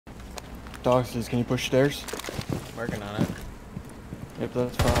Doxes, can you push stairs? Working on it. Yep,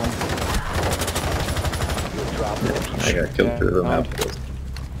 that's fine. I got killed through the map.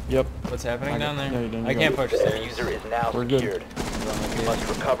 Yep. What's happening down there? No, you didn't. I can't push The stairs. diffuser is now We're good. secured. You must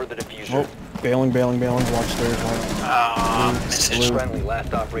recover the diffuser. Oh, bailing. Watch stairs. Blue. Friendly,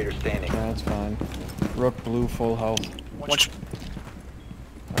 last operator standing. Yeah, that's fine. Rook, blue, full health. Watch.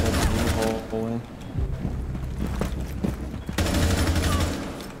 I got the blue hole in.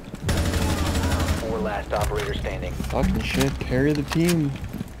 Four last operator standing. Fucking shit, carry the team.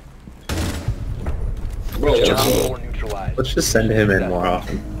 Bro, Four neutralized. let's just send him in more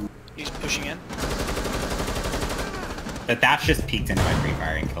often. He's pushing in. But Thatch just peeked into my free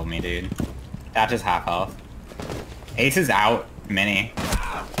fire and killed me, dude. Thatch is half health. Ace is out, mini.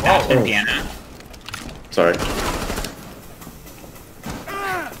 Thatch and Deanna. Sorry.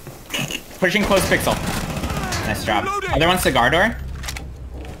 Pushing close pixel. Nice job. Other one cigar door.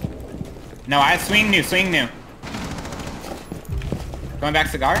 No, I swing new. Going back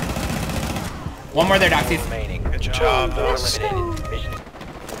cigar. One more there, Doxies. Remaining. Good job. Four eliminated. Mission.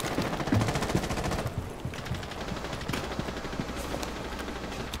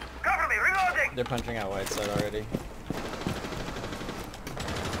 They're punching out white side already.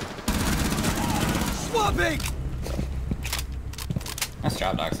 Swapping! Nice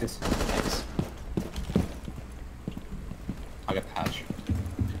job, Doxies. Thanks. I'll get patch.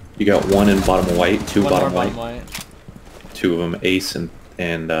 You got one in bottom white, two One bottom more white. bottom white. Two of them, Ace and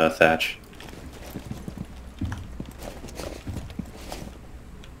Thatch.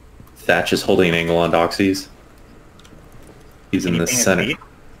 Thatch is holding an angle on Doxies. He's in the Anything at center. feet?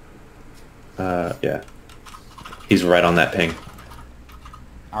 Yeah. He's right on that ping.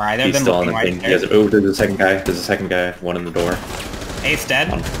 Alright, they're He's them still on the looking ping. right He has, there. oh, there's a second guy. There's a second guy. One in the door. Ace dead.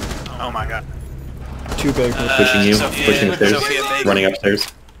 Oh my god. Two big. Pushing you. Sophia- Pushing upstairs. Sophia Baker. Running upstairs.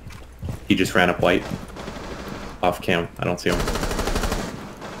 He just ran up white. Off cam. I don't see him.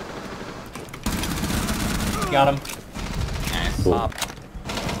 Got him. Nice. Cool.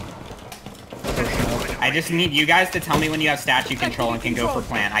 I just need you guys to tell me when you have statue control and can go for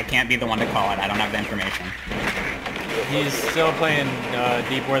plant. I can't be the one to call it. I don't have the information. He's still playing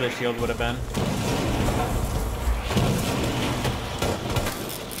deep where the shield would have been.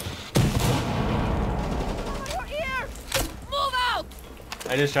 Move out!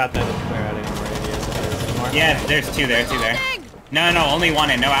 I just shot that to clear out any more ideas if there is anymore. Yeah, there's two there. No, only one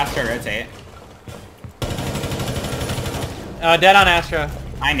in. No Astro rotate. Dead on Astra.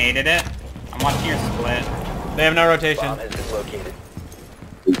 I naded it. I'm watching your split. They have no rotation. Bomb has been located.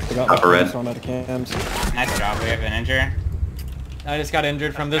 I got Upper red. so I'm out of cams. Nice job. We have an injury. I just got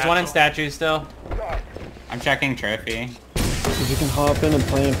injured from. There's one in statue still. I'm checking trophy. If you can hop in and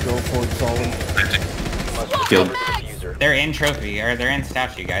plant, go for it solid. Must Killed. recover the diffuser. They're in trophy, or they're in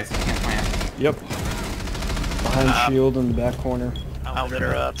statue, guys. You can't plant. Yep. Behind shield in the back corner. I'll lit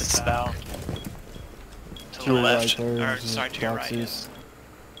her up. It's about to To the your left. right there. Or sorry, to your right. Doxies. Yes.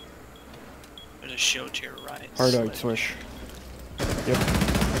 There's a shield to your right. Hard out swish. Yep.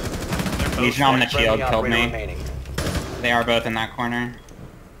 They're both Legion on the right. shield Friendly killed operator me. remaining. They are both in that corner.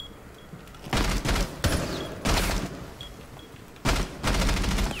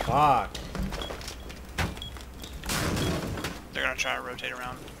 Fuck. They're gonna try to rotate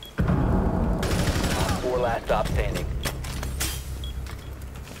around. Four last stop standing.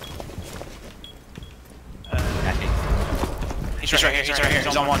 He's right here. He's right here.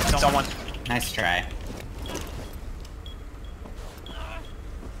 He's on one. He's on one. Nice try.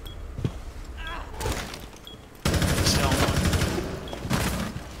 Still on one.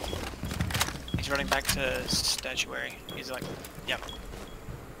 He's running back to statuary. He's like, yep.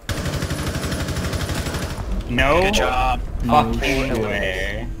 No. Good job. Fucking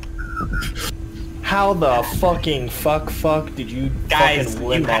way. How the fucking fuck did you Guys, fucking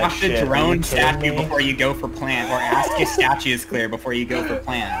win you that have to shit? Are you drone kidding statue me? before you go for plant, or ask if statue is clear before you go for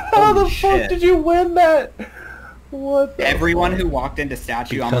plant. How the Holy fuck shit. did you win that? What the Everyone who walked into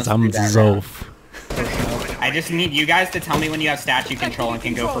statue Because almost I'm threw that round. Zof. I just need you guys to tell me when you have statue control and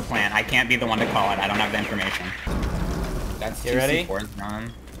can go for plant. I can't be the one to call it. I don't have the information. That's You two ready? C4s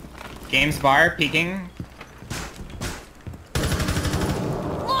done. Games bar, peeking.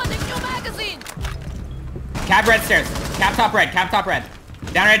 Launching new magazine! Cab red stairs. Cab top red. Cab top red.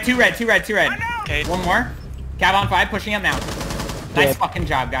 Down red. Two red. Okay. One more. Cab on 5. Pushing up now. Nice fucking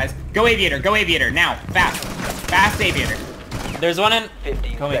job, guys. Go aviator. Go aviator. Now. Fast. Fast aviator. There's one in.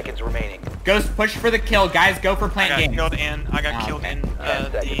 15 Coming. seconds remaining. Go push for the kill, guys. Go for I plant got game. killed in. I got Oh, killed okay. in 10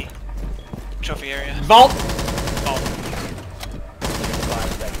 the seconds. trophy area. Vault. Oh,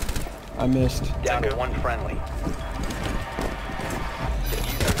 5 seconds. I missed. Down to one friendly.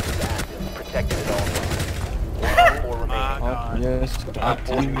 Diffuser is active. protected at all times. 1 4 remaining. Oh, yes. Op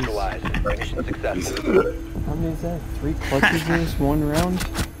 4 neutralized. Mission successful. How many is that? 3 clutches in this one round?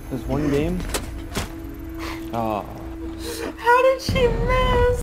 This one game? Oh. How did she miss?